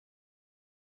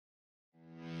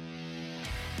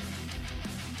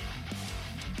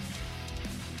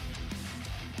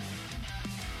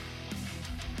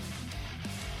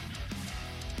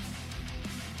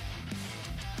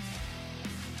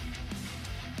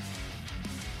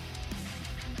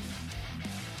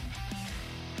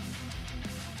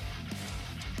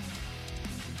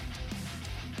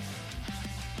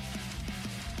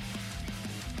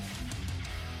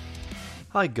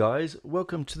Hi guys,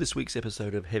 welcome to this week's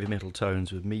episode of Heavy Metal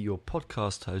Tones with me, your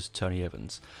podcast host, Tony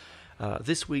Evans.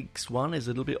 This week's one is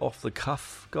a little bit off the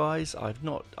cuff, guys.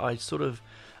 I sort of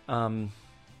had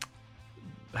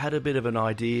a bit of an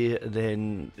idea,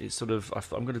 then it's sort of,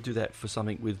 I'm going to do that for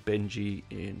something with Benji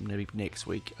in maybe next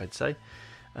week, I'd say.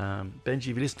 Benji, if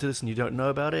you listen to this and you don't know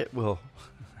about it, well,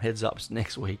 heads up,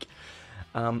 next week.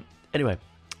 Anyway,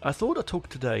 I thought I'd talk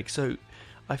today, so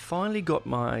I finally got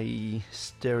my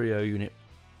stereo unit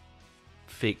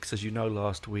fixed. As you know,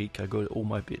 last week I got all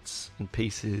my bits and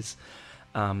pieces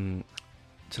to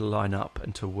line up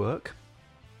and to work.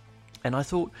 And I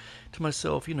thought to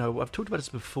myself, I've talked about this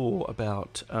before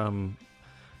about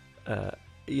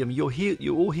you're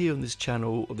all here on this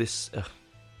channel or this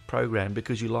program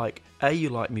because you like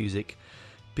music,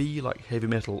 B, you like heavy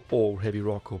metal or heavy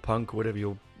rock or punk or whatever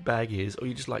your bag is, or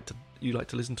you like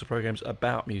to listen to programs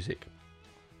about music.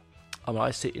 I mean,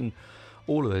 I sit in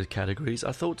all of those categories.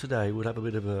 I thought today we'd have a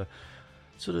bit of a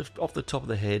sort of off the top of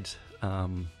the head,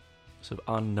 sort of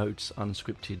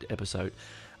unscripted episode,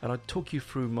 and I'd talk you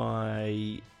through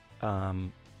my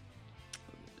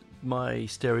my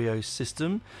stereo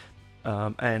system,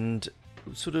 and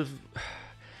sort of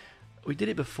we did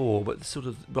it before, but sort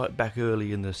of right back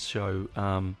early in the show.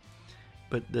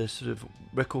 But the sort of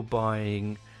record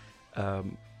buying,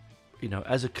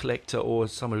 as a collector or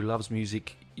someone who loves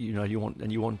music. You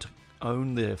want to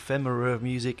own the ephemera of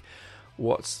music.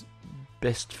 What's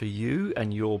best for you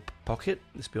and your pocket?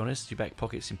 Let's be honest, your back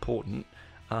pocket's important,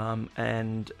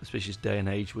 and especially this day and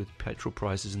age with petrol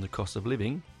prices and the cost of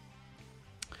living.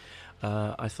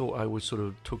 I thought I would sort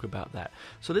of talk about that.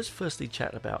 So let's firstly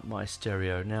chat about my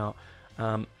stereo. Now,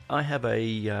 I have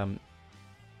a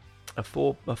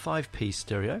 5-piece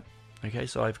stereo. Okay,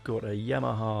 so I've got a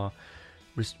Yamaha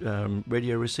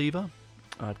radio receiver.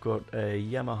 I've got a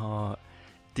Yamaha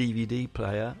DVD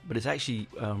player, but it's actually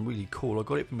really cool. I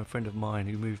got it from a friend of mine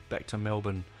who moved back to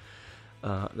Melbourne.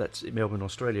 That's in Melbourne,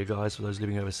 Australia, guys, for those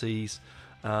living overseas.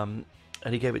 And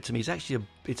he gave it to me. It's actually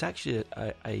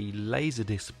a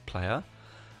Laserdisc player,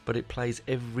 but it plays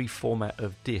every format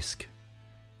of disc.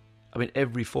 I mean,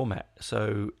 every format.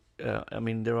 So,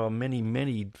 there are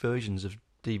many versions of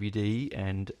DVD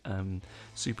and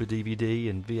Super DVD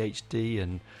and VHD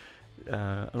and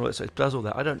all that. So it does all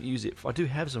that. I don't use it. I do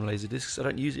have some Laserdiscs. I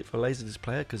don't use it for a Laserdisc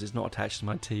player because it's not attached to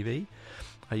my TV.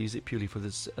 I use it purely for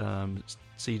this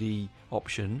CD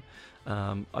option.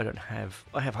 I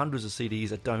have hundreds of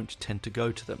CDs. I don't tend to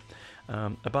go to them.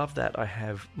 Above that, I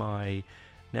have my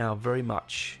now very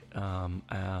much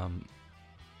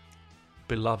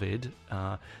beloved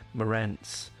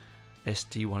Marantz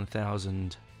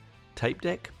SD1000 tape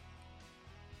deck.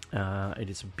 It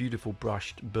is a beautiful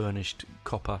brushed, burnished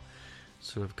copper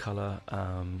sort of colour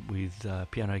with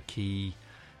piano key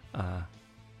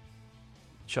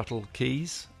shuttle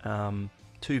keys, 2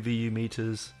 VU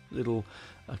meters, little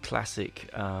classic,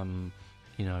 a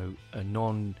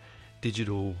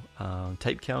non-digital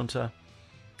tape counter.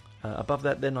 Above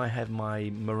that, then I have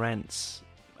my Marantz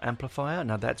amplifier.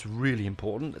 Now that's really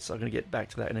important. So I'm going to get back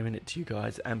to that in a minute to you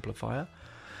guys. Amplifier,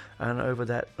 and over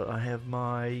that I have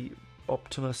my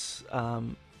Optimus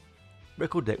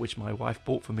record deck, which my wife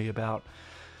bought for me about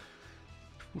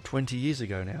 20 years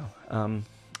ago now,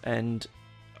 and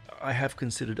I have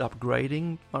considered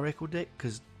upgrading my record deck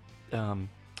because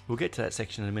we'll get to that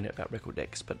section in a minute about record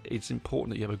decks, but it's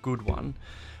important that you have a good one.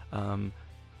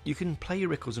 You can play your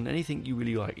records on anything you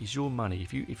really like. It's your money.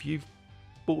 If you've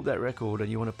bought that record and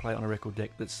you want to play it on a record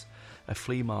deck that's a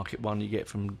flea market one you get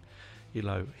from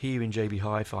here in JB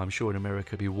Hi-Fi, I'm sure in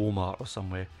America it'd be Walmart or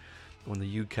somewhere. Or in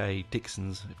the UK,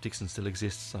 Dixon's, if Dixon still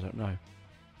exists, I don't know.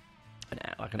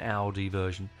 Like an Aldi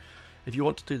version. If you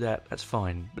want to do that, that's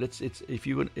fine. But it's if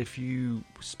you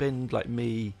spend like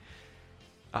me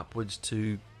upwards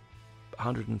to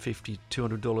 $150,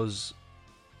 $200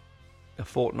 a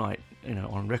fortnight,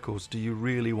 on records, do you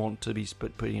really want to be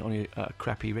putting it on a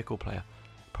crappy record player?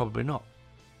 Probably not.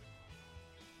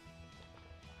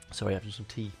 Sorry, I've had some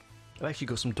tea. I've actually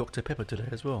got some Dr. Pepper today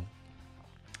as well.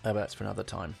 But that's for another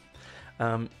time.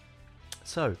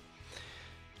 So,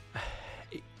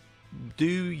 do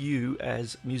you,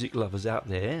 as music lovers out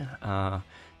there,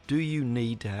 do you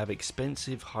need to have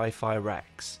expensive hi-fi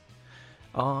racks?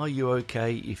 Are you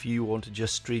okay if you want to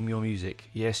just stream your music?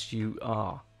 Yes, you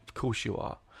are. Of course you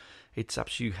are. It's up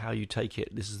to you how you take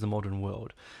it. This is the modern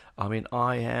world. I mean,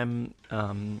 I am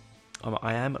and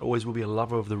always will be a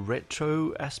lover of the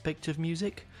retro aspect of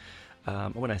music.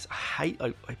 When I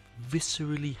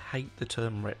viscerally hate the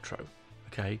term retro.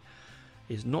 Okay,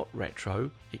 it's not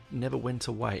retro. It never went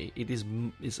away. It is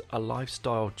a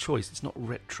lifestyle choice. It's not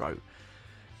retro.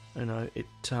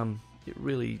 It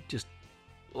really just,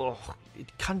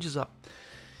 it conjures up,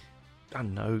 I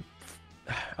don't know,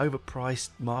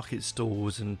 overpriced market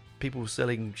stores and people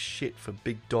selling shit for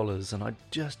big dollars, and I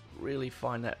just really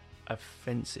find that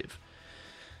offensive.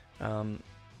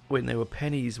 When they were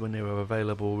pennies, when they were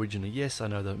available originally, yes, I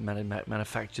know they're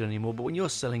manufactured anymore, but when you're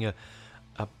selling a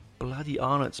bloody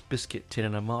Arnott's biscuit tin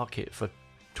in a market for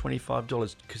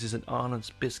 $25 because it's an Arnott's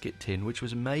biscuit tin which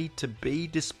was made to be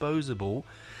disposable,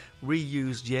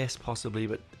 reused, yes, possibly,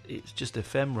 but it's just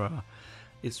ephemera.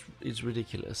 It's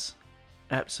ridiculous.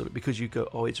 Absolutely, because you go,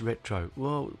 oh, it's retro.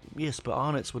 Well, yes, but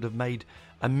Arnott's would have made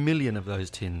 1 million of those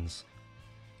tins.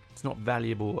 It's not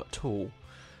valuable at all.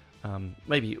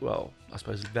 Maybe, well, I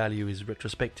suppose value is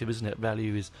retrospective, isn't it?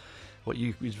 Value is what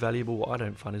is valuable. What I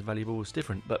don't find is valuable is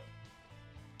different, but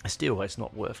still, it's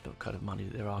not worth the kind of money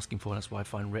that they're asking for, and that's why I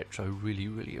find retro really,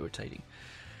 really irritating.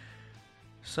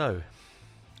 So,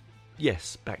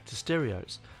 yes, back to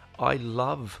stereos. I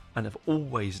love and have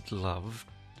always loved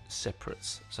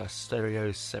separates. So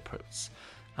stereo separates,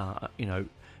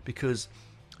 because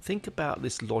think about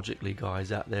this logically,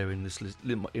 guys, out there in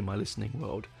in my listening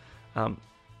world.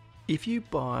 If you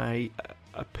buy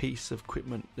a piece of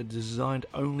equipment that's designed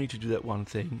only to do that one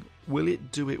thing, will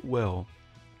it do it well?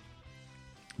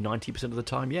 90% of the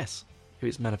time, yes. If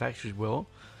it's manufactured well,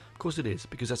 of course it is,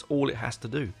 because that's all it has to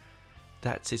do.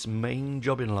 That's its main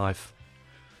job in life.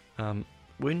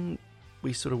 When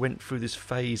we sort of went through this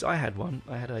phase, I had one.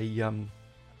 I had an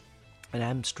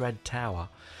Amstrad tower.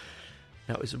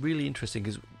 Now, it was really interesting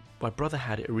because my brother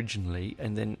had it originally,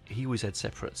 and then he always had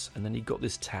separates, and then he got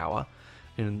this tower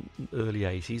in the early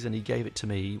 80s, and he gave it to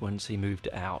me once he moved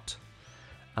it out.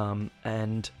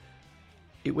 And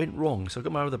it went wrong, so I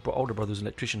got my older brother's an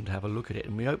electrician to have a look at it,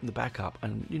 and we opened the back up,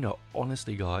 and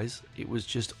honestly, guys, it was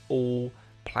just all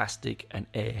plastic and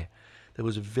air. There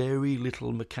was very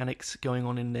little mechanics going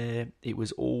on in there. It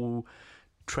was all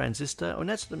transistor, and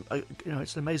that's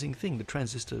it's an amazing thing. The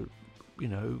transistor,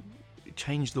 it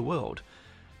changed the world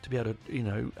to be able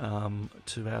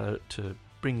to to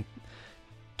bring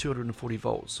 240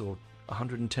 volts or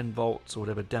 110 volts or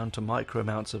whatever down to micro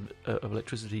amounts of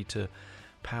electricity to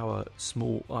power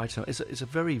small items. It's a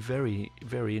very, very,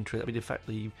 very interesting. I mean, in fact,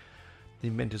 the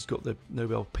inventors got the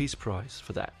Nobel Peace Prize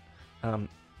for that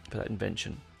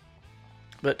invention.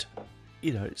 But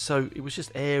so it was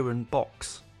just air and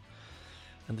box,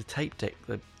 and the tape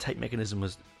mechanism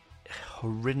was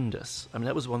horrendous. I mean,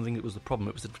 that was one thing that was the problem.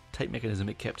 It was the tape mechanism.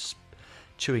 It kept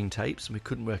chewing tapes, and we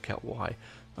couldn't work out why.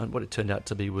 And what it turned out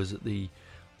to be was that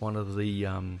one of the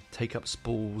take-up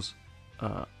spools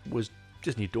was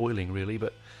just needed oiling, really,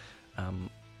 but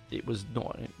it was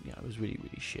not. It was really,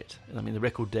 really shit. And I mean, the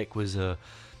record deck was a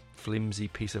flimsy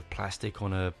piece of plastic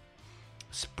on a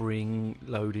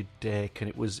spring-loaded deck, and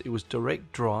it was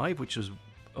direct drive, which was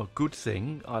a good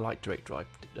thing. I like direct drive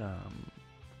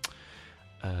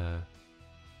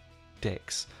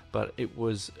decks, but it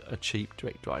was a cheap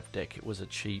direct drive deck. It was a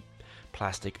cheap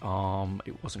plastic arm.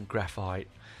 It wasn't graphite.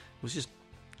 It was just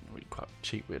really quite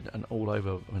cheap and all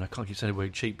over. I mean, I can't keep saying the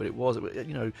word cheap, but it was.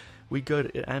 We go to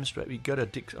Amstrad. We go to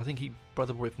Dick's. I think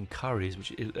brother bought it from Curry's,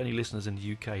 which any listeners in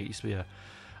the UK, it used to be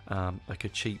like a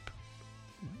cheap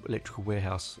electrical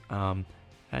warehouse, and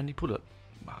he put it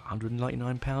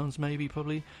 £199 maybe,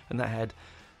 probably, and that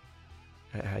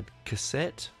had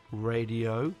cassette,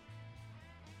 radio,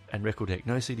 and record deck.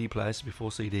 No CD players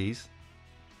before CDs.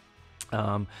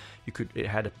 It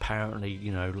had apparently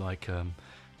like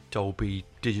Dolby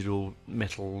digital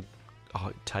metal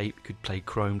tape. You could play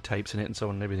chrome tapes in it and so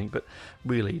on and everything, but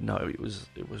really no, it was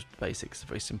basics,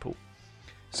 very simple.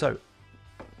 So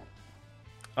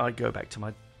I'd go back to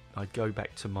my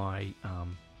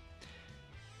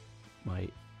my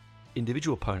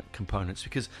individual components,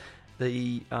 because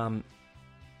the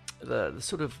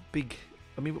sort of big.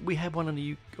 I mean, we had one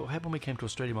when we came to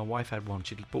Australia. My wife had one.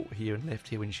 She'd bought here and left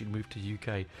here when she'd moved to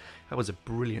UK. That was a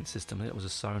brilliant system. That was a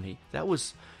Sony. That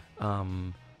was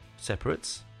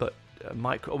separates, but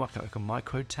like a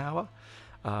micro tower.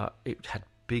 It had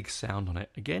big sound on it.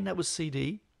 Again, that was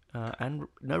CD and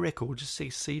no record, just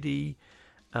CD.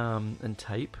 And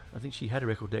tape. I think she had a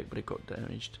record deck, but it got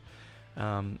damaged.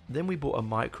 Then we bought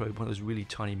one of those really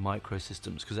tiny micro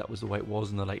systems, because that was the way it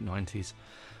was in the late 90s.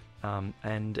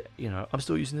 And I'm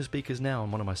still using the speakers now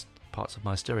on one of my parts of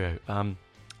my stereo.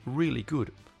 Really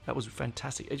good. That was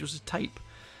fantastic. It was just tape.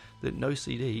 No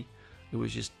CD. It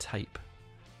was just tape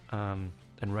and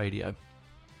radio.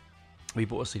 We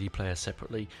bought a CD player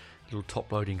separately. A little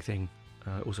top-loading thing.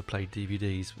 Also played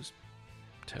DVDs. It was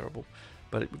terrible.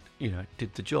 But it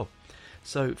did the job.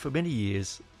 So for many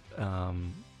years, I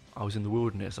was in the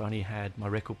wilderness. I only had my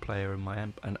record player and my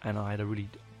amp, and I had a really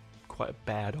quite a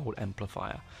bad old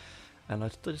amplifier. And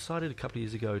I decided a couple of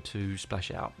years ago to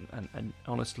splash out and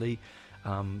honestly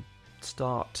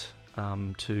start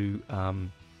to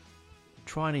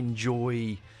try and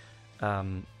enjoy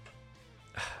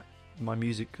my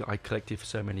music I collected for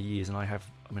so many years. And I've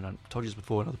told you this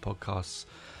before in other podcasts,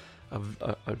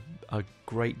 a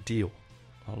great deal,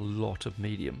 a lot of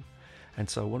medium. And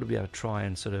so I want to be able to try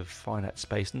and sort of find that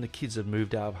space. And the kids have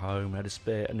moved out of home, had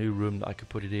a new room that I could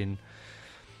put it in,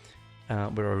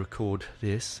 where I record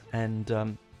this. And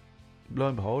lo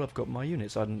and behold, I've got my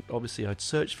units. I'd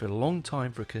searched for a long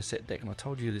time for a cassette deck, and I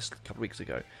told you this a couple of weeks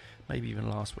ago, maybe even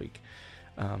last week,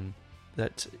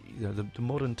 that the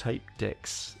modern tape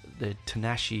decks, the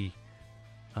Tanashi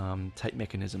tape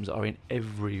mechanisms are in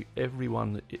every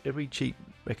cheap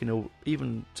mechanism,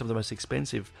 even some of the most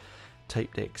expensive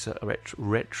tape decks are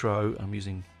retro.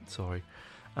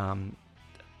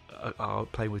 I'll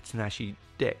play with Tanashi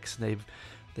decks. They're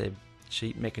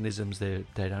cheap mechanisms. I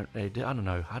don't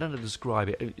know how to describe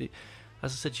it.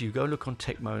 As I said to you, go look on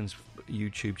Techmoan's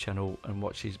YouTube channel and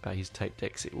watch about his tape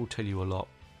decks. It will tell you a lot.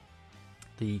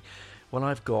 The one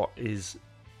I've got it's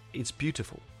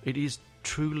beautiful. It is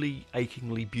truly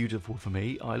achingly beautiful for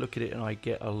me. I look at it and I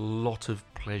get a lot of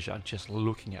pleasure just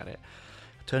looking at it.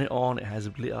 Turn it on, it has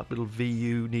lit up little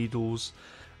VU needles,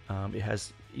 it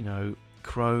has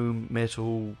chrome,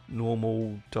 metal,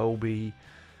 normal, Dolby.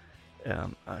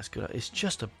 It's good. It's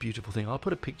just a beautiful thing. I'll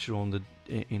put a picture on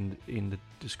in the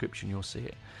description, you'll see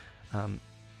it.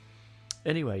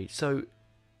 Anyway, so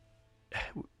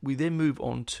we then move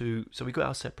on to, so we got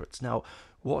our separates. Now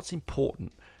what's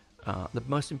important, the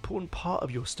most important part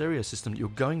of your stereo system that you're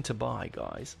going to buy,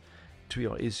 guys, to be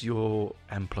honest, is your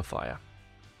amplifier.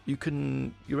 Your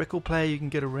record player you can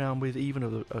get around with,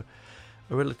 even a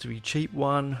relatively cheap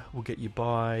one will get you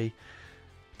by.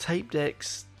 Tape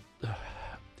decks,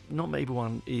 not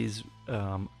everyone is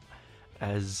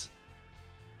as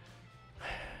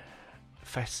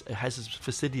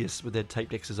fastidious with their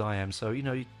tape decks as I am. So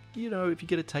if you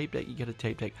get a tape deck, you get a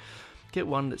tape deck. Get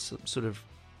one that's sort of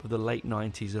the late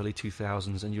 90s, early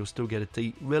 2000s, and you'll still get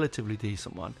a relatively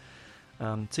decent one.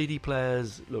 CD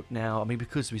players, look now,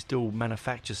 because we still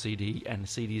manufacture CD, and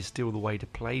CD is still the way to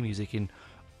play music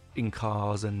in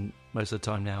cars and most of the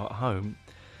time now at home,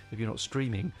 if you're not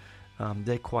streaming,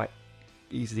 they're quite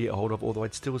easy to get a hold of, although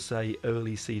I'd still say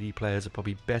early CD players are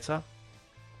probably better,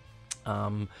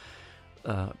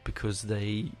 because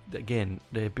they're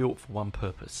built for one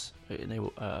purpose,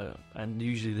 and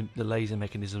usually the laser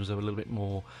mechanisms are a little bit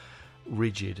more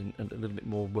rigid and a little bit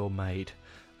more well made.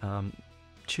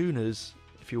 Tuners,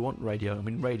 if you want radio,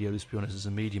 radio, let's be honest, as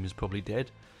a medium is probably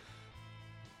dead.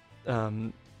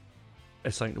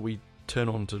 It's something that we turn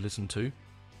on to listen to,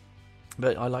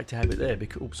 but I like to have it there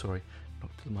because,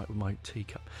 knocked the mic with my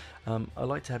teacup. I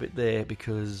like to have it there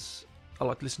because I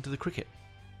like to listen to the cricket,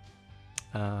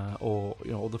 or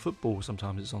the football.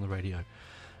 Sometimes it's on the radio,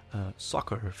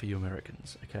 soccer for you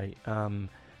Americans. Okay,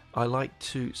 I like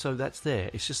to. So that's there.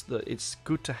 It's just that it's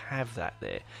good to have that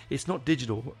there. It's not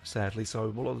digital, sadly. So a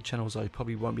lot of the channels I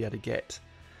probably won't be able to get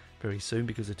very soon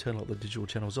because they turn a lot of the digital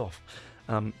channels off.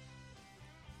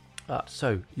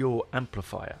 So your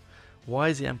amplifier. Why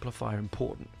is the amplifier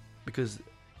important? Because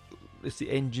it's the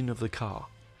engine of the car.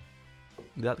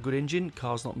 Without a good engine,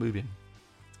 car's not moving.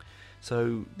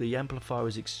 So the amplifier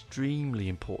is extremely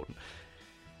important.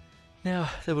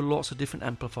 Now, there were lots of different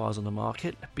amplifiers on the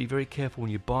market. Be very careful when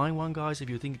you're buying one, guys.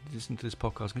 If you're thinking to listen to this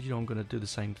podcast, because I'm going to do the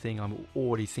same thing. I'm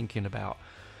already thinking about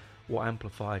what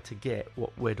amplifier to get.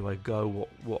 Where do I go?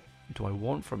 What do I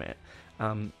want from it?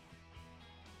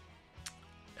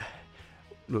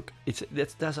 Look,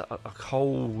 that's a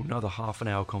whole another half an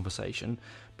hour conversation,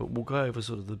 but we'll go over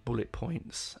sort of the bullet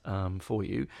points for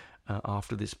you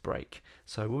after this break.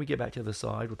 So when we get back to the other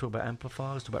side, we'll talk about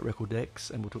amplifiers, talk about record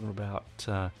decks, and we're talking about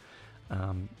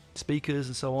speakers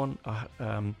and so on.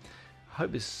 I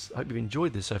hope you've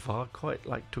enjoyed this so far. I quite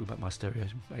like talking about my stereo,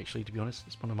 actually, to be honest.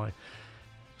 It's one of my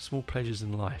small pleasures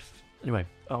in life. Anyway,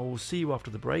 I will see you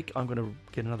after the break. I'm going to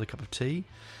get another cup of tea.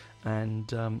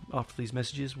 And after these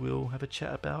messages, we'll have a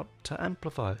chat about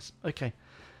amplifiers. Okay,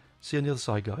 see you on the other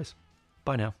side, guys.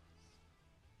 Bye now.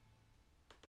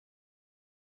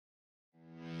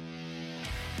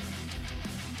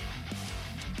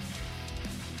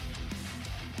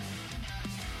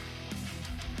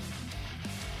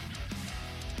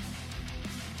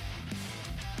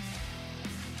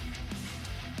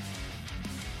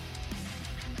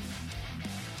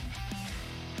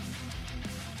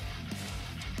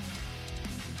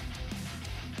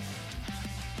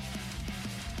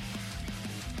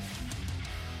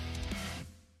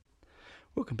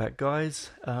 back,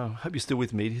 guys. Hope you're still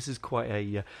with me. This is quite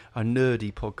a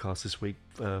nerdy podcast this week,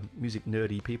 music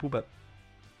nerdy people, but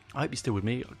I hope you're still with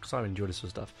me because I enjoy this sort of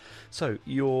stuff. So,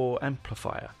 your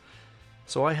amplifier.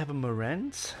 So I have a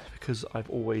Marantz because I've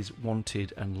always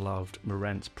wanted and loved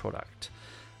Marantz product.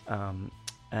 I'm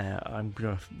going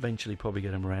to eventually probably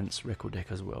get a Marantz record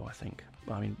deck as well, I think.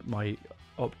 I mean, my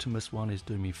Optimus one is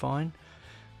doing me fine,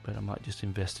 but I might just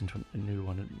invest into a new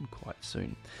one quite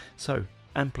soon. So,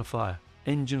 amplifier,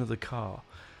 engine of the car.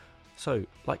 So,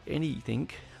 like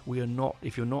anything,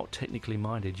 if you're not technically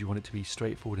minded, you want it to be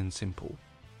straightforward and simple.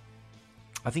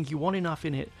 I think you want enough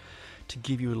in it to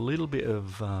give you a little bit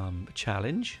of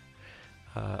challenge,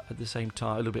 at the same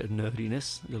time a little bit of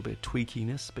nerdiness, a little bit of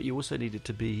tweakiness, but you also need it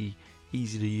to be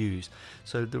easy to use.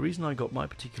 So the reason I got my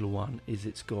particular one is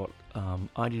it's got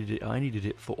I needed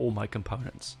it for all my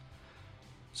components.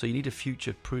 So you need to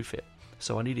future proof it.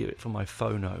 So I needed it for my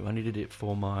phono, I needed it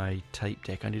for my tape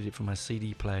deck, I needed it for my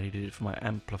CD player, I needed it for my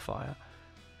amplifier.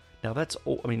 Now that's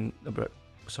all.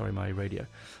 My radio.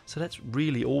 So that's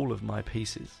really all of my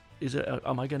pieces.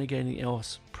 Am I going to get anything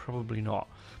else? Probably not.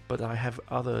 But I have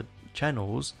other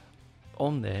channels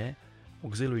on there,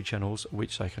 auxiliary channels,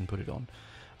 which I can put it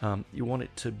on. You want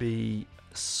it to be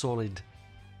solid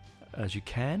as you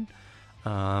can,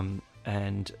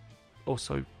 and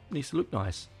also needs to look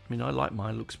nice. I mean, I like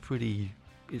mine. Looks pretty.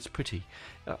 It's pretty.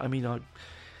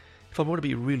 If I want to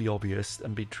be really obvious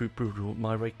and be true brutal,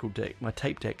 my record deck, my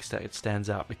tape deck stands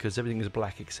out because everything is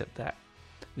black except that.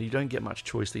 You don't get much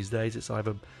choice these days. It's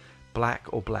either black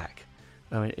or black.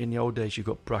 I mean, in the old days, you've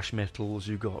got brush metals,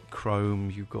 you've got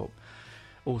chrome, you've got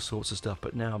all sorts of stuff.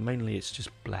 But now, mainly, it's just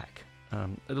black. A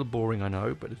little boring, I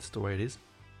know, but it's the way it is.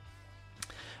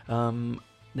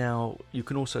 Now, you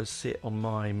can also sit on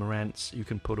my Marantz. You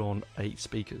can put on 8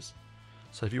 speakers.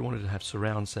 So if you wanted to have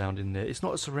surround sound in there, it's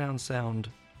not a surround sound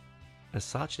as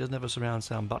such. It doesn't have a surround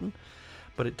sound button,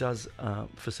 but it does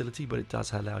facility, but it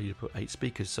does allow you to put 8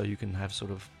 speakers, so you can have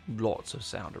sort of lots of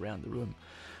sound around the room.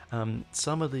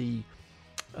 Some of the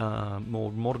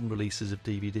more modern releases of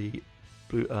DVD,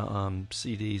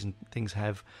 CDs and things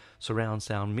have surround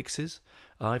sound mixes.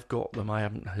 I've got them. I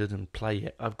haven't heard them play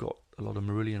yet. I've got a lot of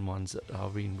Marillion ones that are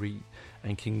being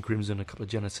and King Crimson, a couple of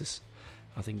Genesis.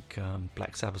 I think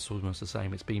Black Sabbath was almost the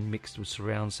same. It's been mixed with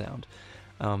surround sound,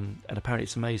 and apparently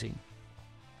it's amazing.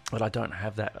 But I don't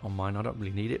have that on mine. I don't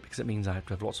really need it because it means I have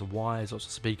to have lots of wires, lots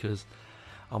of speakers.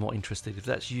 I'm not interested. If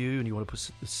that's you and you want to put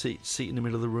the seat in the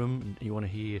middle of the room and you want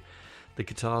to hear the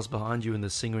guitars behind you and the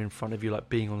singer in front of you like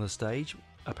being on the stage,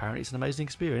 apparently it's an amazing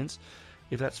experience.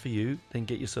 If that's for you, then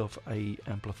get yourself a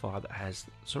amplifier that has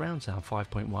surround sound,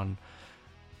 5.1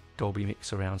 Dolby Mix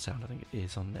surround sound, I think it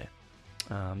is on there.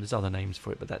 There's other names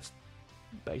for it, but that's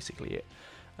basically it.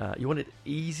 You want it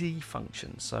easy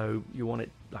function, so you want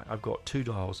it like I've got 2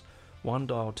 dials. One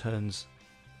dial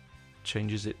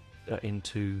changes it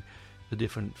into the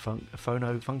different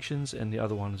phono functions, and the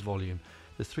other one is volume.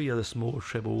 The 3 other small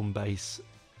treble and bass,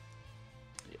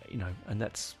 and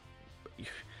that's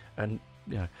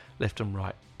left and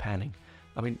right panning.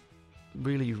 I mean,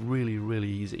 really, really, really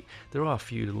easy. There are a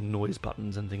few little noise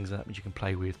buttons and things like that which you can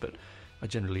play with, but I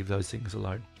generally leave those things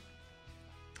alone.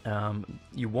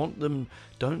 You want them,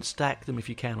 don't stack them if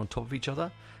you can on top of each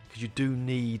other, because you do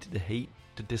need the heat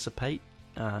to dissipate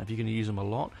if you're going to use them a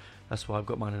lot. That's why I've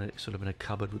got mine in a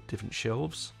cupboard with different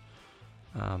shelves.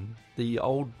 The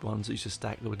old ones that used to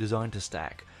stack, that were designed to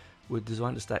stack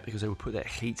because they would put their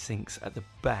heat sinks at the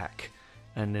back,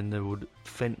 and then they would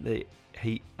vent the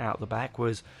heat out the back,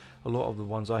 whereas a lot of the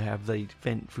ones I have, they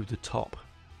vent through the top.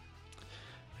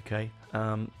 Okay.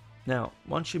 Now,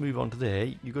 once you move on to there,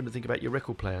 you've got to think about your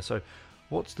record player. So,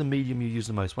 what's the medium you use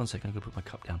the most? One second, I'm going to put my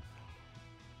cup down.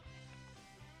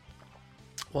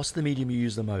 What's the medium you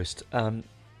use the most?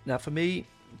 Now, for me,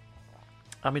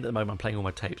 at the moment I'm playing all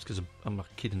my tapes because I'm a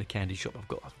kid in a candy shop. I've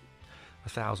got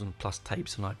 1,000+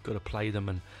 tapes and I've got to play them,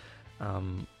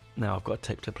 and now I've got a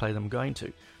tape to play them. I'm going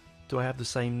to. Do I have the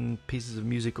same pieces of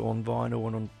music on vinyl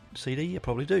and on CD? I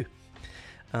probably do.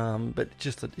 But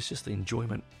it's just the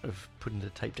enjoyment of putting the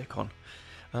tape deck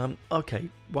on. Okay,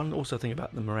 one also thing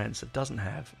about the Marantz that doesn't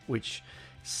have, which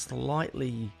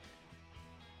slightly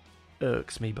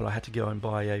irks me, but I had to go and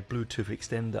buy a Bluetooth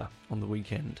extender on the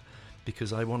weekend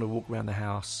because I want to walk around the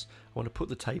house. I want to put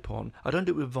the tape on. I don't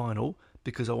do it with vinyl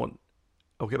because I'll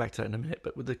get back to that in a minute,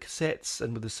 but with the cassettes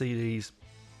and with the CDs,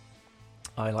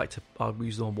 I'll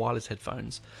use them on wireless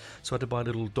headphones. So I had to buy a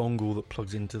little dongle that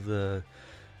plugs into the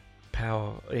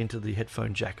power into the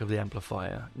headphone jack of the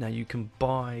amplifier. Now you can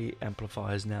buy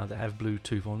amplifiers now that have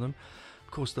Bluetooth on them.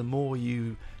 Of course, the more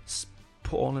you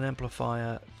put on an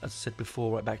amplifier, as I said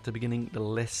before, right back to the beginning, the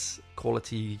less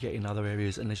quality you get in other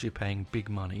areas, unless you're paying big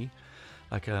money,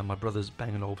 like my brother's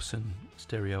Bang & Olufsen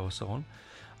stereo or so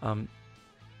on.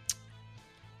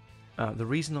 The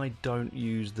reason I don't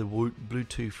use the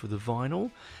Bluetooth for the vinyl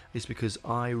is because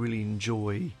I really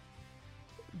enjoy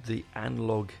the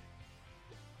analog,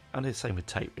 and it's the same with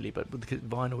tape really, but with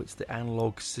vinyl it's the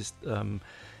analog system,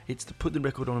 it's to put the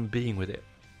record on and being with it.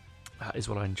 Is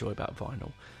what I enjoy about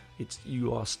vinyl. It's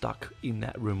you are stuck in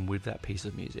that room with that piece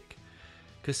of music.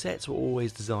 Cassettes were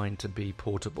always designed to be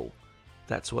portable.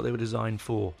 That's what they were designed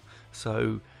for.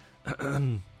 So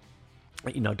don't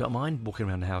mind walking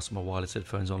around the house with my wireless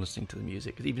headphones on listening to the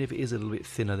music, even if it is a little bit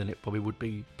thinner than it probably would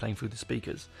be playing through the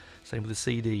speakers. Same with the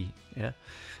CD, yeah.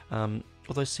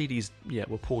 Although CDs,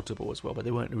 were portable as well, but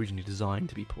they weren't originally designed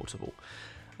to be portable.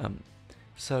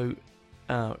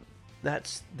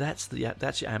 That's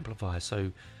your amplifier.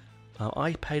 So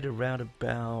I paid around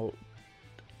about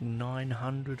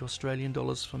 $900 Australian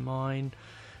dollars for mine.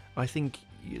 I think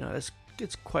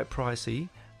it's quite pricey.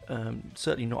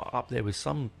 Certainly not up there with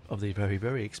some of the very,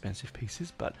 very expensive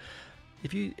pieces, but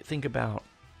if you think about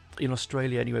in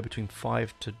Australia anywhere between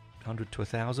 $500 to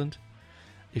 $1,000,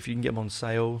 if you can get them on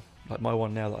sale, like my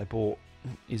one now that I bought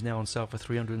is now on sale for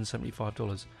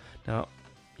 $375. Now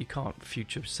you can't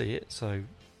future see it, so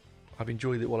I've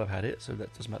enjoyed it while I've had it, so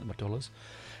that doesn't matter my dollars.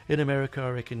 In America, I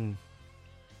reckon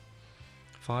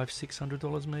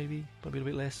 $500-600 maybe, probably a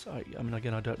little bit less. I mean,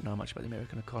 again, I don't know much about the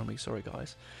American economy, sorry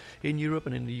guys. In Europe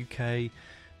and in the UK,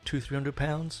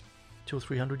 £200-300, £200 or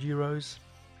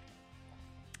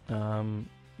 €300.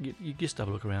 You just have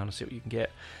a look around and see what you can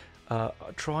get.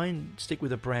 Try and stick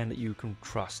with a brand that you can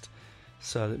trust.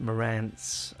 So that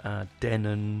Marantz,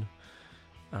 Denon.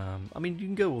 I mean, you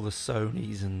can go all the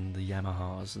Sonys and the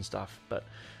Yamahas and stuff, but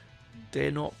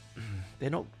they're not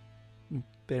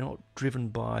driven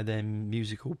by their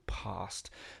musical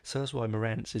past. So that's why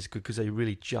Marantz is good, because they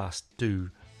really just do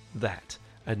that,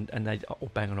 and they, or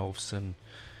Bang & Olufsen,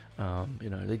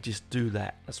 they just do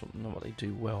that. That's what they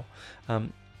do well.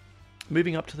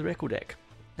 Moving up to the record deck.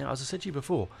 Now, as I said to you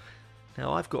before,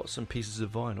 now I've got some pieces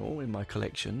of vinyl in my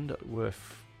collection that are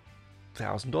worth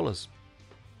 $1,000.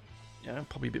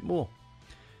 Probably a bit more.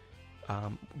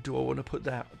 Do I want to put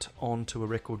that onto a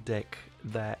record deck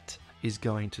that is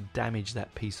going to damage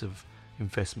that piece of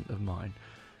investment of mine,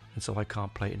 and so I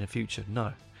can't play it in the future?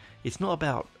 No. It's not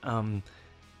about, and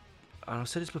I've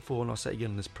said this before and I'll say it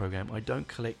again in this program, I don't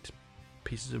collect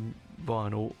pieces of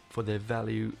vinyl for their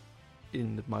value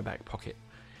in my back pocket.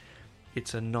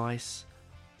 It's a nice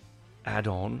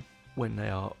add-on when they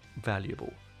are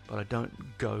valuable, but I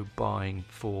don't go buying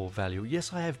for value.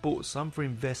 Yes, I have bought some for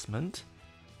investment,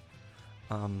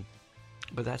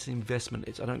 but that's an investment.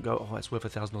 I don't go, it's worth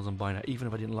 $1,000, I'm buying it. Even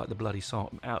if I didn't like the bloody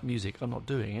song, music, I'm not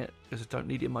doing it because I don't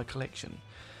need it in my collection.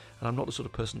 And I'm not the sort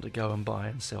of person to go and buy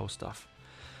and sell stuff.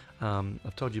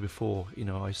 I've told you before,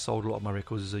 I sold a lot of my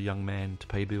records as a young man to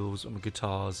pay bills on my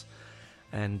guitars,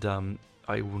 and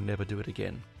I will never do it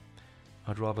again.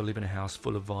 I'd rather live in a house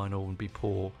full of vinyl and be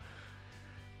poor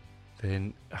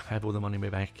than have all the money in my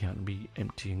bank account and be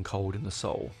empty and cold in the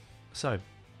soul. So,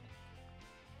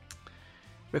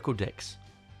 record decks.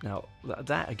 Now,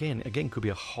 that again could be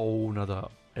a whole nother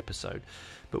episode.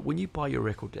 But when you buy your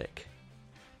record deck,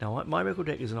 now my record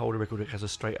deck is an older record deck, has a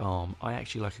straight arm. I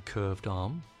actually like a curved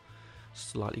arm,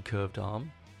 slightly curved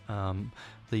arm.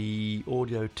 The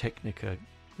Audio Technica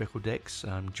record decks,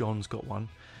 John's got one.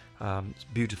 It's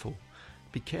beautiful.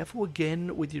 Be careful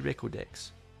again with your record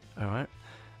decks. All right.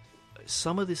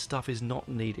 Some of this stuff is not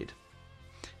needed.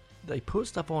 They put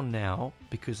stuff on now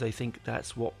because they think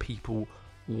that's what people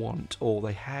want, or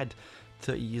they had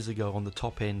 30 years ago on the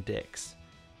top end decks,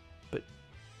 but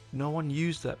no one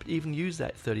used that. But even used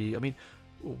that 30. I mean,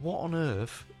 what on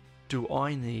earth do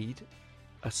I need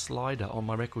a slider on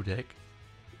my record deck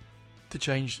to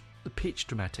change the pitch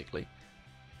dramatically?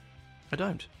 I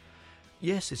don't.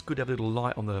 Yes, it's good to have a little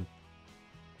light on the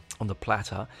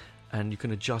platter, and you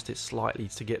can adjust it slightly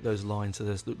to get those lines so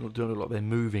they don't look like they're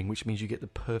moving, which means you get the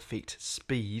perfect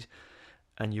speed,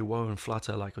 and your whoa and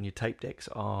flutter, like on your tape decks,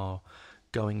 are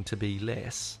going to be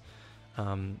less.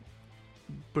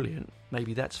 Brilliant.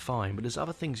 Maybe that's fine, but there's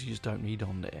other things you just don't need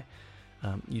on there.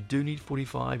 You do need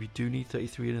 45, you do need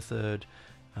 33 and a third.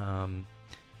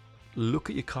 Look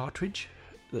at your cartridge.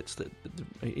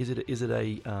 Is it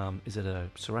a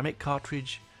ceramic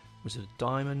cartridge? Was it a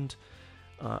diamond?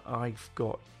 I've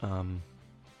got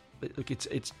look,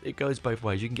 it goes both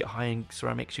ways. You can get high-end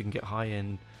ceramics, you can get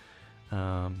high-end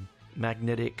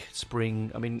magnetic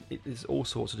spring. I mean, there's all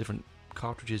sorts of different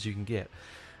cartridges you can get.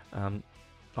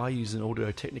 I use an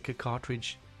Audio Technica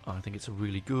cartridge. I think it's a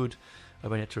really good.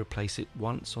 I've only had to replace it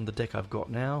once on the deck I've got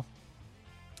now.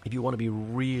 If you want to be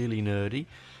really nerdy,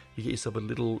 you get yourself a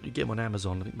little. You get them on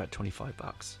Amazon. I think about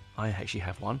 $25. I actually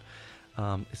have one.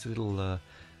 It's a little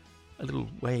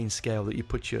weighing scale that you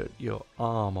put your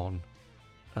arm on,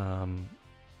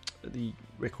 the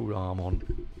record arm on,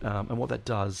 and what that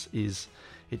does is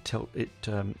excuse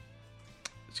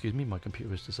me, my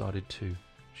computer has decided to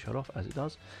shut off as it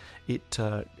does.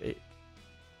 It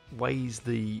weighs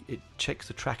it checks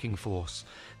the tracking force.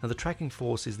 Now the tracking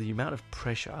force is the amount of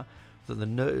pressure that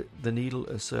the needle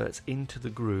asserts into the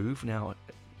groove. Now,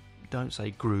 don't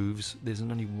say grooves. There's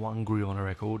only one groove on a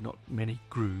record, not many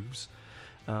grooves.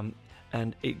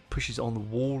 And it pushes on the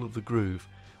wall of the groove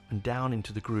and down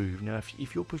into the groove. Now,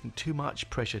 if you're pushing too much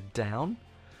pressure down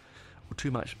or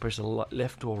too much pressure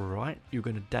left or right, you're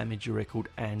going to damage your record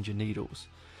and your needles.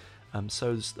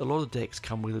 So a lot of decks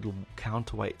come with little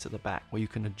counterweights at the back where you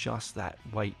can adjust that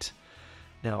weight.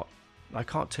 Now, I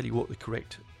can't tell you what the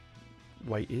correct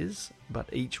weight is, but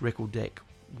each record deck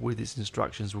with its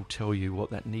instructions will tell you what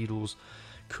that needle's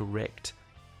correct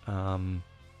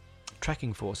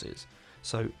tracking force is.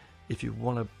 So if you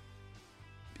want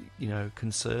to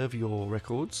conserve your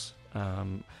records,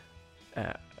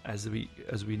 as we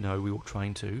know, we all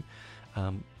train to,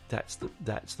 that's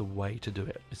the way to do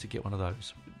it, is to get one of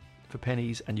those for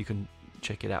pennies, and you can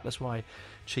check it out. That's why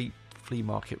cheap flea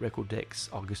market record decks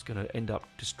are just going to end up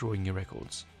destroying your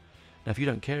records. Now, if you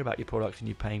don't care about your product and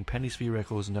you're paying pennies for your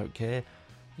records and don't care,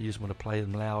 you just want to play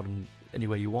them loud and any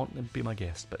way you want, then be my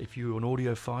guest. But if you're an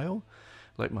audiophile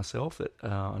like myself,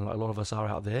 and like a lot of us are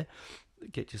out there,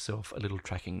 get yourself a little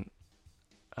tracking.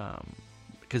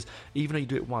 Because even though you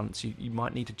do it once, you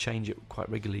might need to change it quite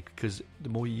regularly, because the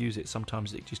more you use it,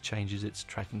 sometimes it just changes its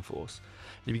tracking force.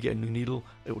 And if you get a new needle,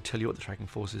 it will tell you what the tracking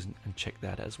force is and check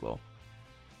that as well.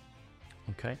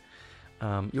 Okay.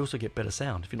 You also get better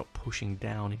sound if you're not pushing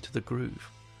down into the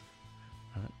groove.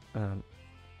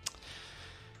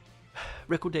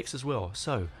 Record decks as well.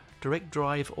 So, direct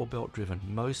drive or belt driven.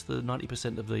 Most of the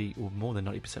 90% or more than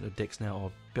 90% of decks now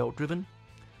are belt driven.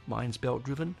 Mine's belt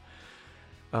driven.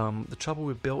 The trouble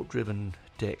with belt driven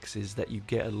decks is that you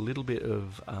get a little bit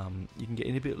of you can get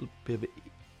a bit of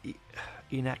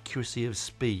inaccuracy of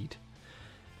speed,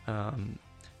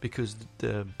 because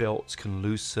the belts can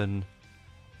loosen.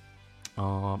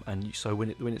 So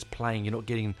when it's playing, you're not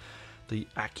getting the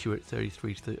accurate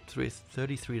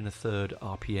 33 and a third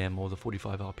RPM or the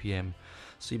 45 RPM.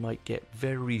 So you might get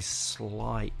very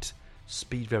slight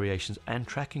speed variations and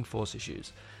tracking force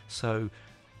issues. So,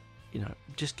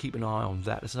 just keep an eye on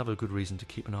that. That's another good reason to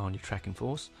keep an eye on your tracking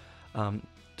force.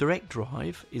 Direct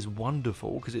drive is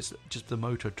wonderful because it's just the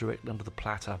motor direct under the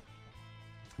platter,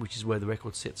 which is where the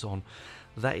record sits on.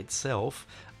 That itself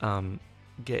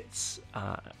gets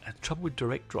trouble with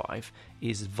direct drive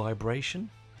is vibration,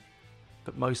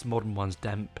 but most modern ones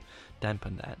dampen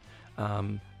that.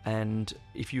 And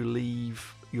if you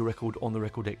leave your record on the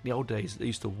record deck, the old days they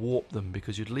used to warp them,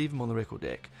 because you'd leave them on the record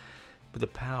deck with the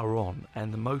power on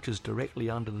and the motor's directly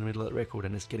under the middle of the record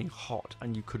and it's getting hot,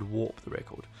 and you could warp the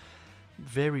record.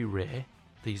 Very rare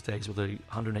these days with the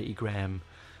 180 gram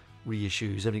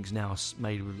reissues. Everything's now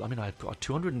made with, I've got a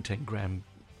 210 gram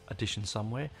edition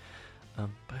somewhere.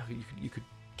 But you could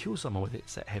kill someone with it,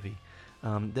 it's that heavy.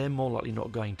 They're more likely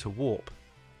not going to warp.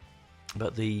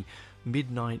 But the mid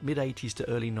 80s to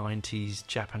early 90s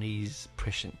Japanese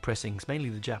pressings, mainly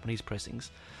the Japanese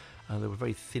pressings, they were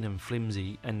very thin and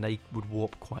flimsy, and they would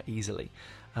warp quite easily.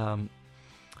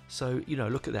 So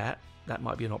look at that. That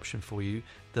might be an option for you.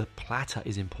 The platter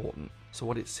is important. So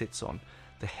what it sits on.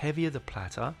 The heavier the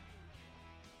platter,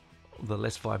 the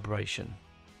less vibration,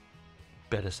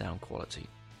 better sound quality.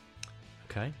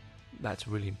 Okay, that's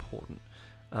really important.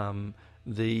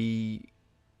 The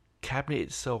cabinet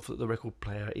itself that the record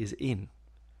player is in,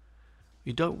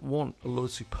 you don't want a lot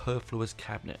of superfluous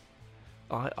cabinet.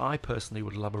 I personally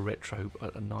would love a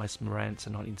nice Marantz, a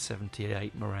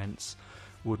 1978 Marantz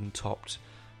wooden topped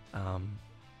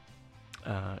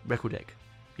record deck.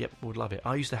 Yep, would love it.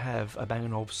 I used to have a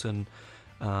Bang & Olufsen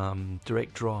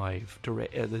direct drive.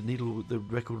 The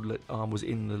record arm was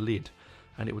in the lid,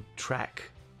 and it would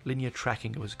track. Linear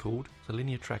tracking, it was called. So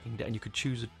linear tracking, and you could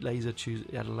choose a laser.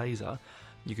 It had a laser.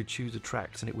 You could choose the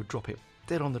tracks, and it would drop it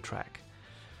dead on the track.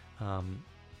 And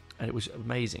it was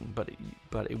amazing. But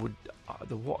it would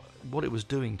what it was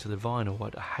doing to the vinyl,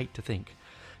 I'd hate to think,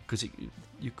 because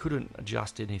you couldn't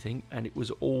adjust anything, and it was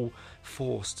all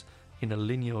forced in a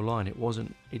linear line.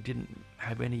 It didn't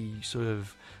have any sort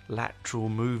of lateral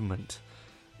movement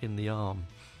in the arm.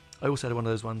 I also had one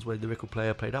of those ones where the record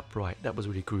player played upright. That was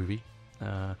really groovy.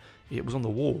 It was on the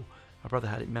wall, My brother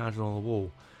had it mounted on the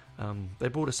wall. They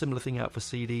brought a similar thing out for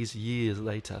CDs years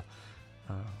later.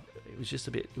 It was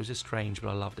just strange, but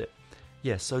I loved it.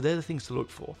 Yes, so they're the things to look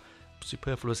for.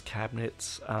 Superfluous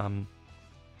cabinets, and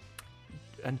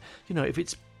if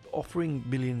it's offering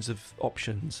millions of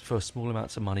options for small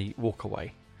amounts of money, walk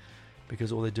away,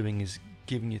 because all they're doing is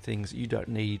giving you things that you don't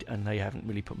need, and they haven't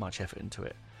really put much effort into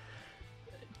it.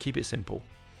 Keep it simple.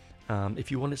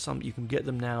 If you wanted something, you can get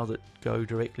them now that go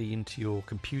directly into your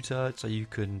computer, so you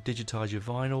can digitize your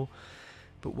vinyl.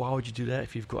 But why would you do that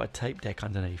if you've got a tape deck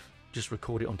underneath? Just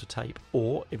record it onto tape,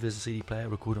 or if there's a CD player,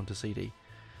 record onto CD.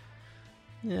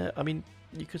 Yeah, I mean,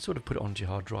 you could sort of put it onto your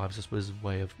hard drives, I suppose, as a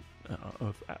way of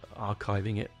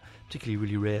archiving it, particularly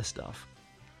really rare stuff.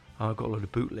 I've got a lot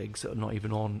of bootlegs that are not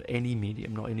even on any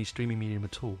medium, not any streaming medium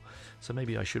at all. So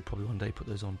maybe I should probably one day put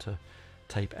those onto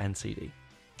tape and CD.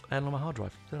 And on my hard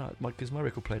drive, because my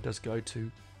record player does go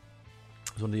to,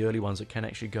 it's one of the early ones that can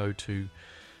actually go to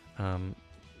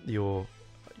your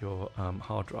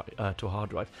hard drive, to a hard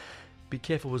drive. Be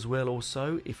careful as well.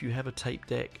 Also, if you have a tape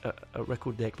deck, a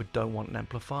record deck, but don't want an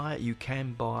amplifier, you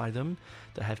can buy them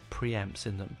that have preamps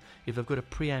in them. If they've got a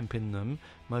preamp in them,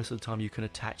 most of the time you can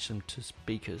attach them to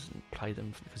speakers and play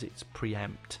them because it's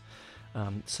preamped.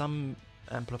 Some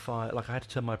amplifier, like I had to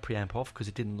turn my preamp off because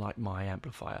it didn't like my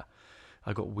amplifier.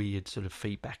 I got weird sort of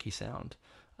feedbacky sound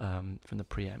from the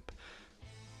preamp.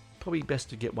 Probably best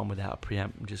to get one without a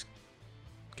preamp and just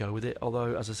go with it.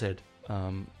 Although, as I said,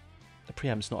 the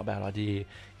preamp's not a bad idea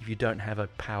if you don't have a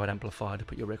powered amplifier to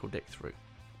put your record deck through.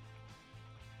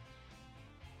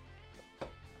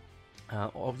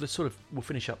 We'll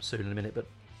finish up soon in a minute, but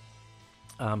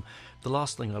the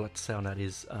last thing I'd like to say on that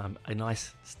is a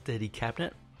nice steady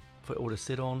cabinet for it all to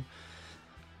sit on.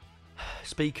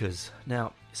 Speakers.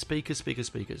 Now, speakers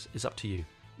is up to you.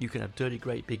 You can have dirty,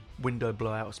 great big window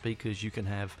blowout speakers. You can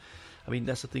have,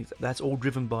 that's the thing. That's all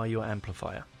driven by your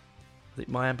amplifier.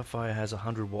 My amplifier has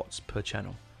 100 watts per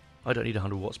channel. I don't need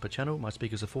 100 watts per channel. My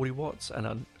speakers are 40 watts,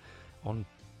 and on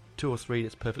 2 or 3,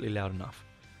 it's perfectly loud enough.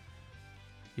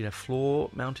 You have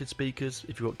floor-mounted speakers.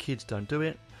 If you've got kids, don't do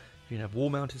it. You can have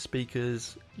wall-mounted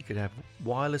speakers. You could have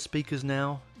wireless speakers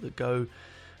now that go,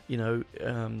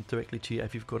 directly to you.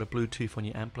 If you've got a Bluetooth on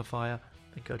your amplifier,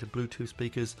 they go to Bluetooth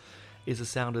speakers. Is the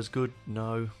sound as good?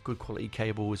 No. Good quality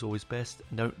cable is always best.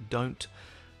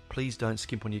 Please don't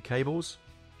skimp on your cables.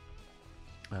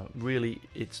 Really,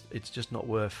 it's just not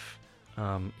worth.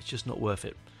 It's just not worth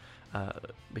it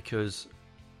because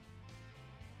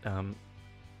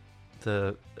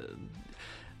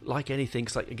like anything.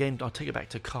 It's like, again, I'll take it back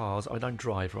to cars. I don't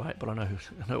drive, right? But I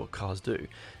know what cars do.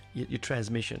 Your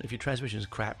transmission. If your transmission is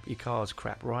crap, your car's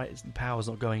crap, right? The power's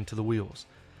not going to the wheels.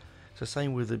 So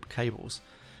same with the cables.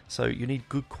 So you need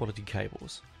good quality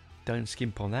cables. Don't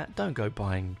skimp on that. Don't go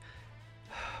buying.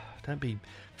 Don't be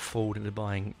fooled into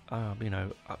buying,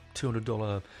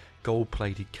 $200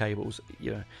 gold-plated cables.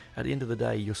 At the end of the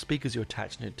day, your speakers you're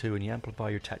attaching it to and the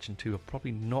amplifier you're attaching to are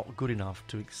probably not good enough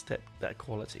to accept that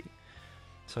quality.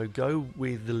 So go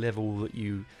with the level that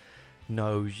you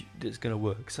know it's going to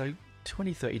work. So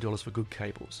 $20, $30 for good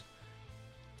cables.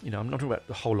 I'm not talking about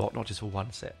the whole lot, not just for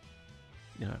one set.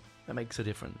 That makes a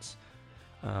difference.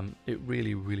 It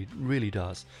really, really, really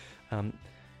does.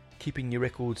 Keeping your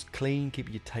records clean,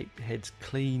 keeping your tape heads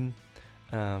clean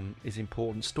is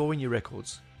important. Storing your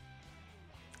records,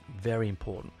 very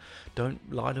important. Don't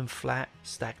lie them flat,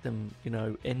 stack them,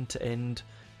 end to end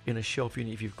in a shelf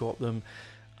unit if you've got them.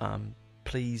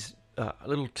 Please, a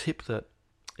little tip that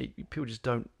people just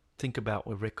don't think about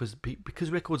with records,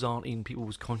 because records aren't in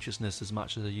people's consciousness as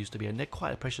much as they used to be, and they're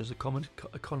quite a precious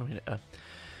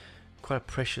quite a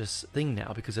precious thing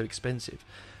now because they're expensive.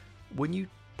 When you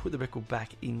put the record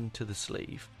back into the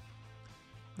sleeve,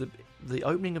 the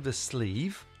opening of the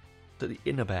sleeve, the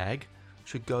inner bag,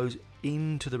 should go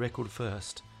into the record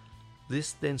first.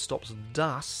 This then stops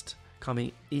dust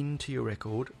coming into your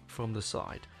record from the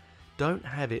side. Don't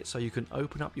have it so you can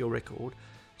open up your record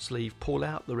sleeve, pull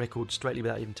out the record straightly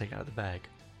without even taking it out of the bag.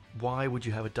 Why would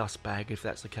you have a dust bag if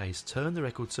that's the case? Turn the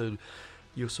record so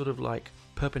you're sort of like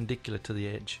perpendicular to the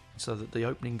edge, so that the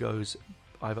opening goes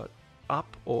either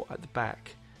up or at the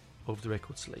back of the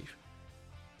record sleeve,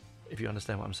 if you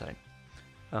understand what I'm saying.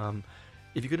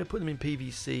 If you're going to put them in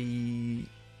PVC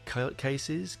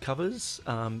covers,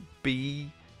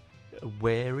 be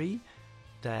wary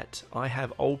that I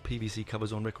have old PVC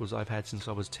covers on records I've had since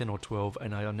I was 10 or 12,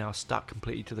 and they are now stuck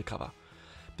completely to the cover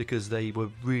because they were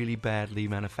really badly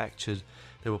manufactured.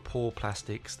 They were poor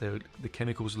plastics, the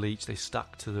chemicals leached, they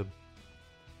stuck to them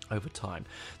over time.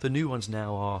 The new ones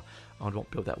now are not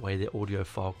built that way, they're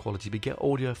audiophile quality, but get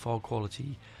audiophile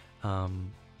quality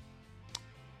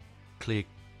clear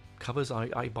covers.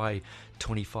 I buy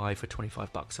 25 for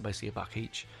 $25, so basically $1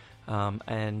 each,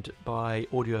 and buy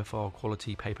audiophile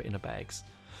quality paper inner bags.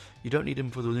 You don't need them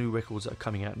for the new records that are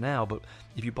coming out now, but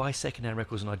if you buy second-hand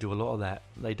records, and I do a lot of that,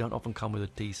 they don't often come with a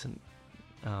decent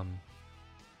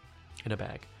inner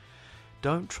bag.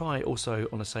 Don't try, also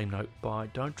on the same note,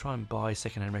 don't try and buy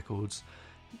second-hand records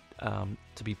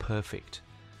to be perfect.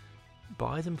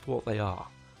 Buy them for what they are.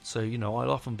 So,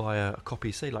 I'll often buy a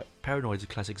copy, say like Paranoid's a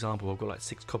classic example. I've got like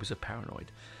 6 copies of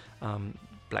Paranoid,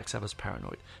 Black Sabbath's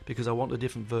Paranoid, because I want the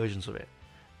different versions of it.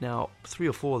 Now, 3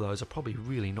 or 4 of those are probably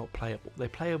really not playable. They're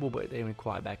playable, but they're in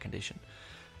quite bad condition.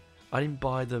 I didn't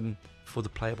buy them for the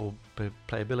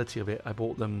playability of it. I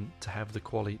bought them to have the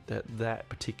quality, that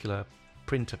particular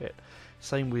print of it.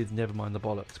 Same with Nevermind the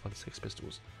Bollocks by the Sex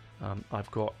Pistols.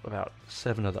 I've got about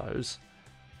 7 of those,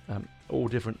 all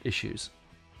different issues.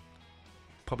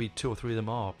 Probably 2 or 3 of them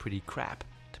are pretty crap,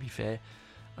 to be fair.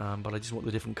 But I just want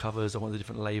the different covers, I want the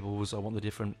different labels, I want the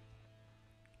different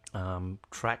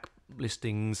track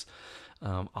listings,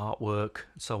 artwork,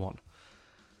 and so on.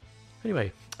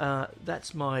 Anyway,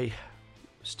 that's my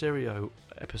stereo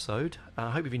episode.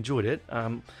 I hope you've enjoyed it.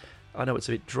 I know it's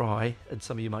a bit dry, and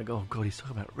some of you might go, oh God, he's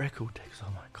talking about record decks.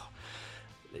 Oh my God.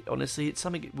 Honestly, it's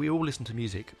something, we all listen to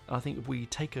music. I think if we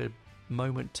take a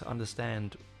moment to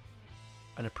understand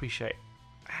and appreciate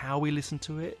how we listen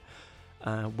to it,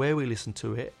 where we listen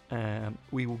to it,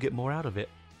 we will get more out of it,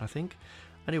 I think.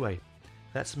 Anyway,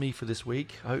 that's me for this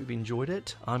week. I hope you enjoyed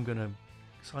it. I'm going to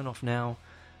sign off now,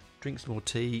 drink some more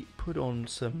tea, put on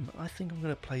some, I think I'm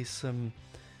going to play some,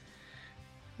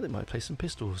 I might play some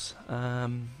Pistols,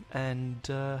 and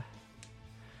we'll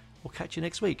catch you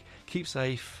next week. Keep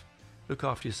safe, look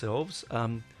after yourselves.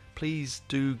 Please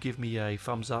do give me a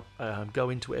thumbs up, go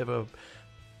into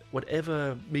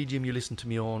whatever medium you listen to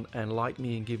me on, and like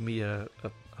me and give me a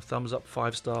thumbs up,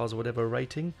 5 stars or whatever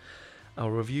rating,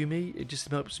 or review me. It just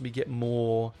helps me get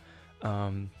more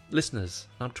listeners.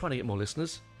 I'm trying to get more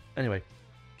listeners. Anyway,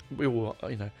 we all,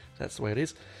 that's the way it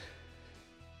is.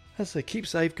 As I say, keep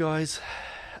safe, guys,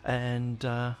 and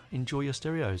enjoy your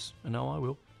stereos. I know I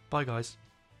will. Bye, guys.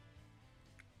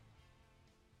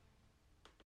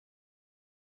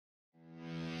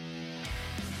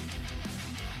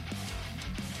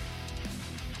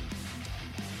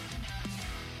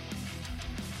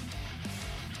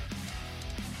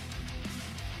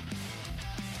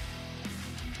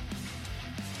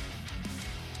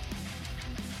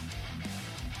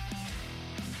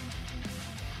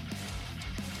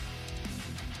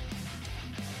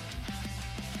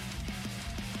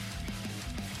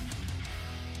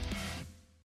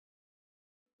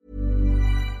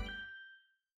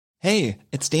 Hey,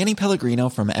 it's Danny Pellegrino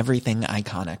from Everything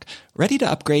Iconic. Ready to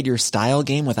upgrade your style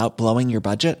game without blowing your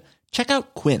budget? Check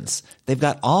out Quince. They've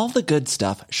got all the good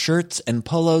stuff, shirts and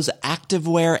polos,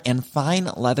 activewear, and fine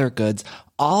leather goods,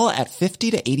 all at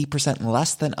 50 to 80%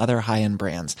 less than other high-end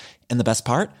brands. And the best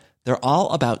part? They're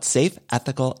all about safe,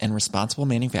 ethical, and responsible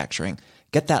manufacturing.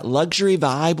 Get that luxury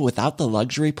vibe without the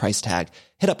luxury price tag.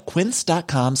 Hit up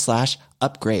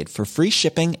quince.com/upgrade for free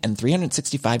shipping and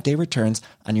 365-day returns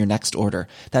on your next order.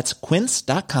 That's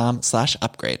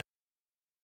quince.com/upgrade.